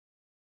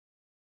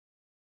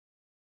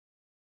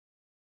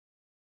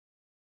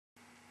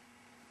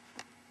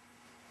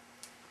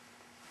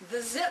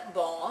The Zip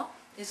Ball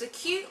is a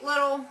cute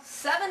little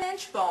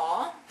 7-inch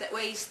ball that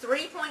weighs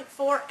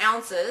 3.4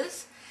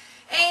 ounces,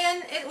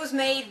 and it was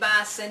made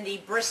by Cindy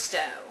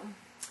Bristow.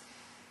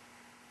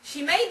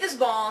 She made this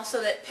ball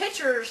so that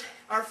pitchers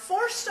are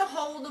forced to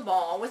hold the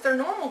ball with their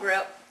normal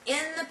grip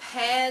in the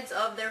pads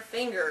of their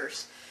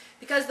fingers,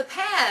 because the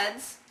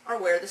pads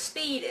are where the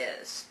speed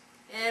is,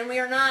 and we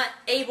are not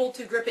able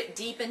to grip it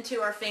deep into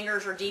our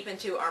fingers or deep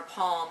into our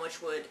palm,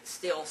 which would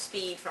steal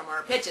speed from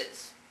our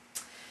pitches.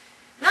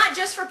 Not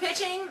just for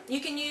pitching, you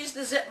can use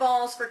the Zip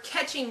Balls for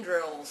catching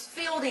drills,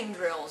 fielding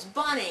drills,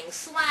 bunting,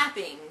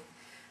 slapping.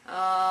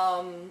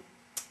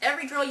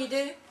 Every drill you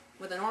do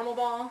with a normal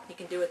ball, you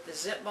can do with the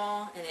Zip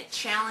Ball, and it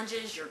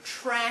challenges your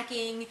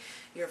tracking,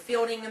 your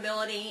fielding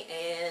ability,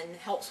 and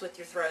helps with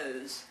your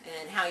throws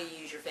and how you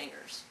use your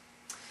fingers.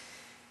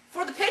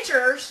 For the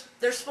pitchers,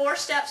 there's 4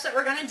 steps that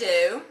we're going to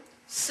do.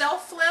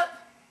 Self-flip,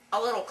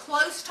 a little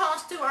close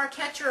toss to our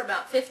catcher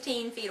about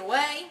 15 feet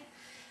away,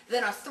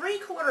 then a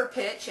 3/4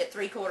 pitch at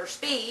 3/4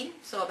 speed,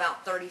 so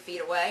about 30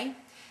 feet away,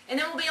 and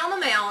then we'll be on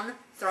the mound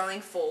throwing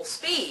full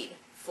speed,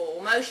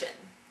 full motion.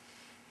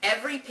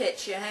 Every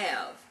pitch you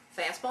have,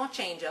 fastball,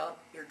 changeup,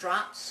 your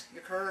drops,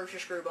 your curves,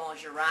 your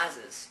screwballs, your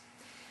rises.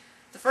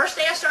 The first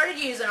day I started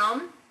using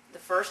them, the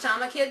first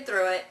time a kid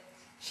threw it,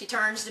 she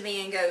turns to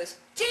me and goes,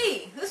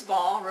 "Gee, this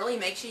ball really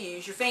makes you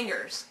use your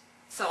fingers."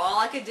 So all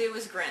I could do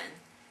was grin.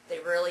 They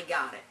really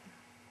got it.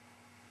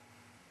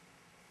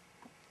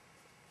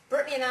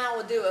 Brittany and I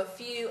will do a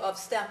few of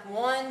step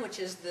 1, which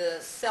is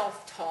the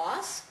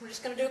self-toss. We're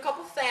just going to do a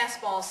couple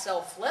fastball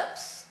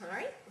self-flips. All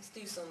right, let's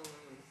do some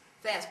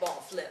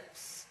fastball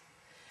flips.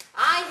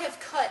 I have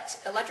cut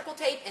electrical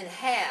tape in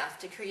half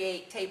to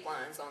create tape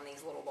lines on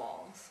these little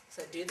balls.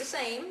 So do the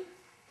same.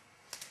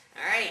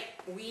 All right,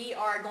 we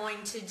are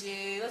going to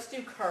do, let's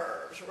do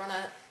curves. We're going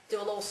to do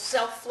a little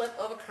self-flip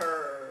of a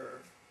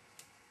curve.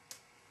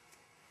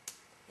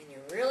 And you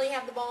really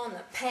have the ball in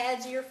the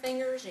pads of your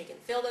fingers, and you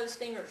can feel those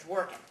fingers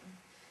working.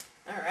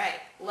 All right,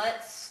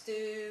 let's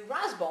do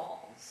rise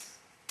balls.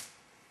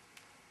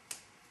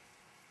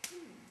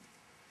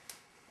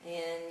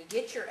 And you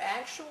get your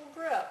actual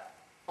grip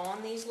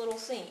on these little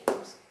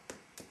seams.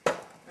 All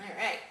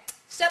right,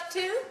 step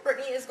 2,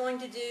 Brittany is going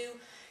to do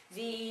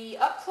the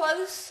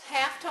up-close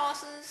half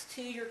tosses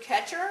to your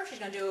catcher. She's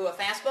going to do a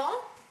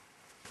fastball.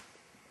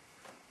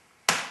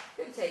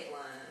 Good tape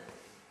line.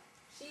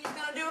 She's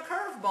going to do a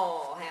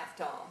curveball half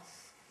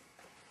toss.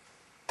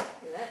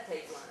 Look at that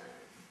tape line.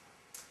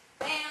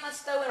 And let's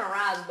throw in a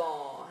rise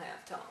ball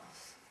half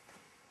toss.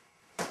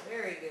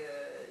 Very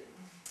good.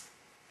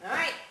 All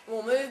right,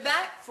 we'll move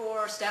back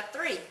for step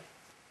 3.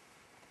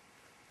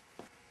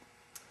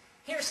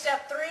 Here's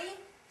step 3.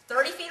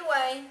 30 feet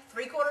away,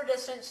 3/4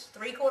 distance,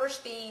 3/4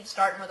 speed,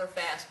 starting with her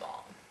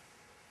fastball.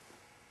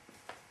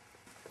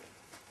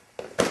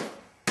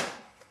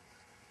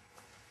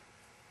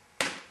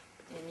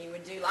 And you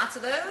would do lots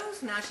of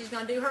those. Now she's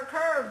going to do her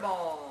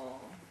curveball.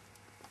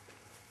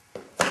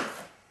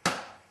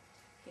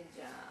 Good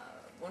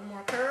job. One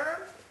more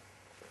curve.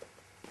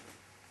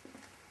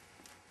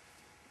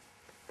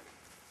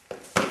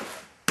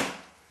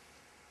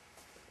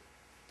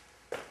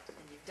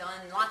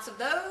 Done lots of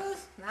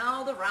those.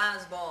 Now the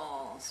rise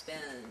ball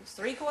spins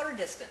 3/4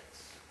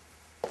 distance.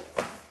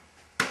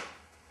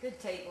 Good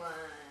tape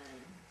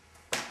line.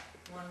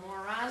 One more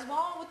rise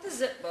ball with the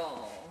Zip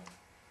Ball.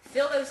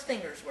 Feel those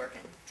fingers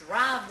working.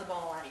 Drive the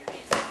ball out of your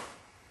hand.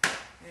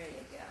 There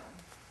you go.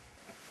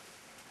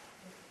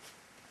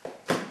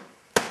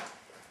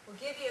 We'll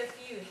give you a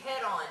few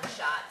head-on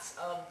shots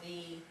of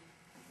the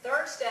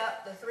 3rd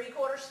step, the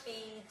 3/4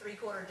 speed,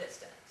 3/4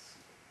 distance.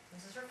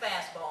 This is her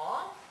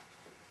fastball.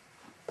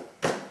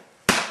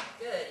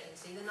 Good. You can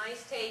see the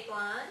nice tape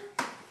line.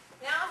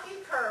 Now a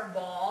few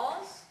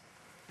curveballs.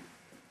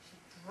 She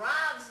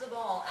drives the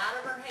ball out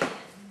of her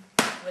hand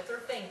with her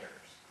fingers.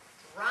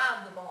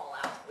 Drive the ball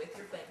out with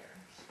your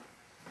fingers.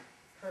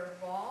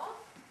 Curveball.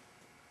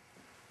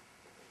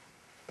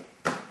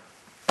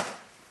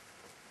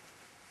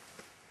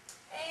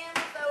 And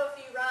throw a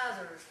few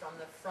risers from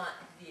the front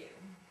view.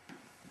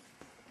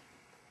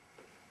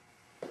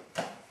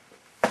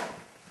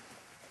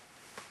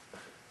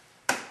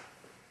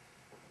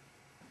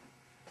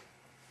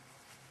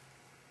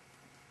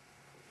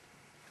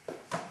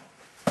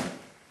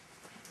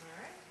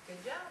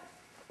 Good job.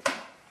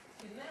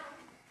 To the mound.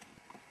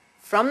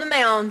 From the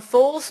mound,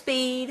 full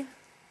speed,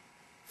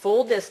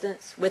 full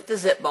distance with the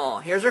Zip Ball.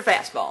 Here's her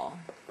fastball.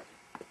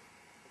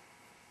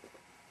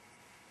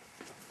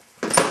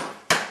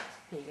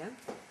 Here you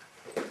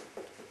go.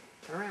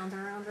 Turn around,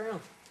 turn around, turn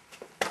around.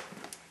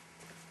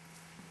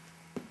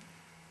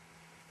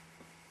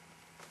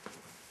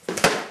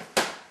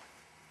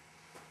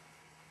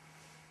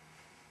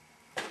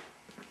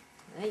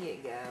 There you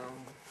go.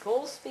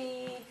 Full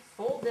speed,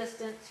 full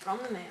distance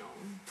from the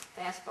mound.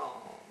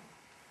 Fastball.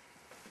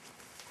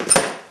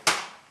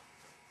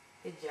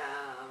 Good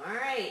job. All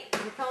right,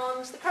 here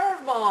comes the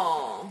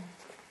curveball.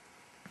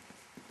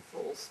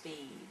 Full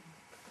speed.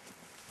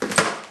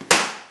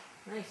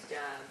 Nice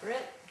job,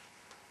 Britt.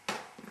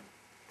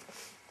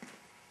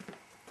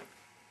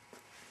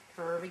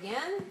 Curve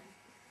again.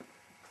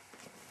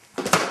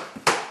 Good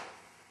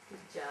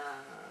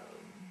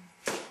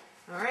job.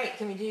 All right,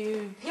 can we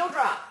do peel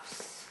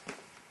drops?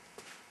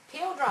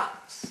 Peel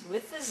drops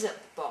with the zip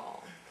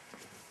ball.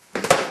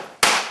 All right,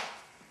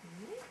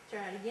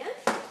 try it again.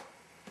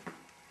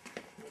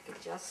 Make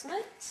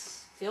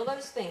adjustments. Feel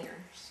those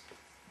fingers.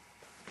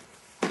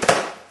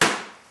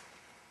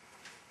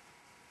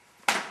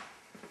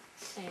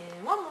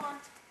 And one more.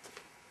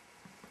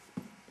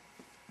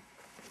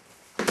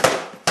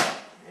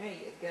 There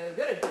you go.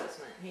 Good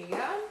adjustment. Here you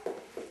go.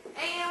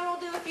 And we'll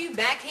do a few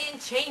backhand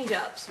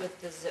change-ups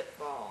with the zip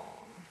ball.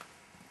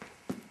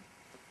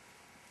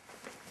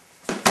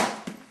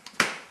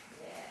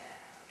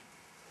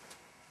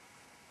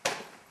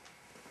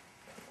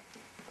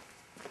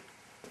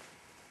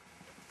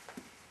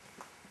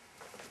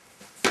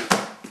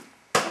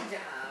 Good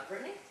job,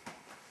 Brittany.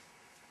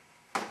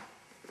 All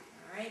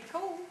right,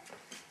 cool.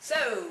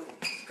 So,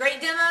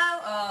 great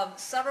demo of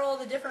several of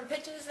the different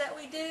pitches that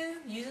we do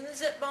using the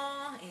zip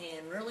ball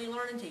and really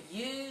learning to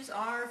use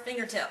our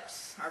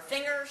fingertips. Our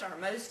fingers are our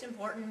most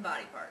important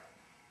body part.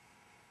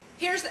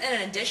 Here's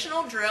an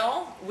additional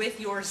drill with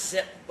your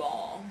zip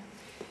ball.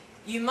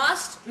 You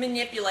must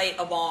manipulate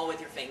a ball with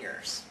your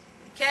fingers.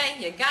 Okay,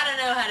 you gotta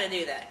know how to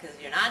do that because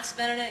you're not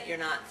spinning it, you're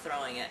not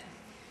throwing it.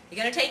 You're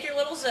gonna take your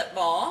little zip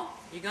ball,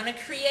 you're gonna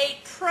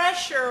create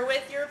pressure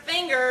with your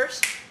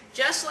fingers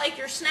just like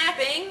you're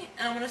snapping,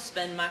 and I'm going to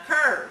spin my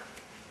curve.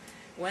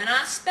 When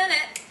I spin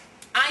it,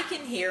 I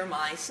can hear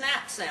my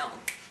snap sound.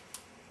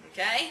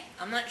 Okay?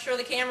 I'm not sure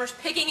the camera's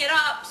picking it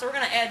up, so we're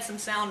going to add some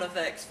sound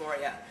effects for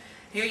you.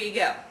 Here you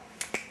go.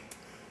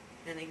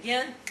 And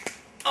again,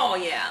 oh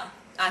yeah,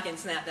 I can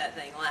snap that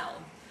thing loud.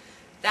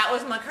 That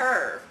was my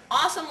curve.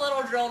 Awesome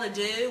little drill to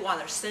do while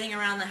they're sitting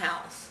around the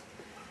house.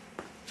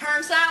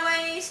 Turn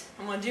sideways.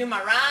 I'm going to do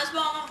my rise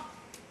ball.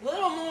 A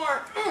little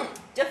more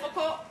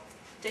difficult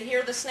to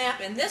hear the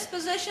snap in this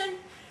position.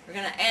 We're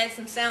going to add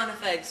some sound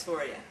effects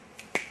for you.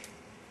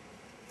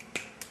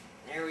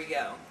 There we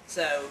go.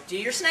 So do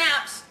your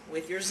snaps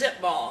with your zip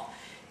ball.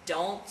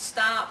 Don't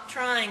stop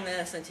trying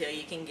this until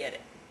you can get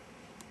it.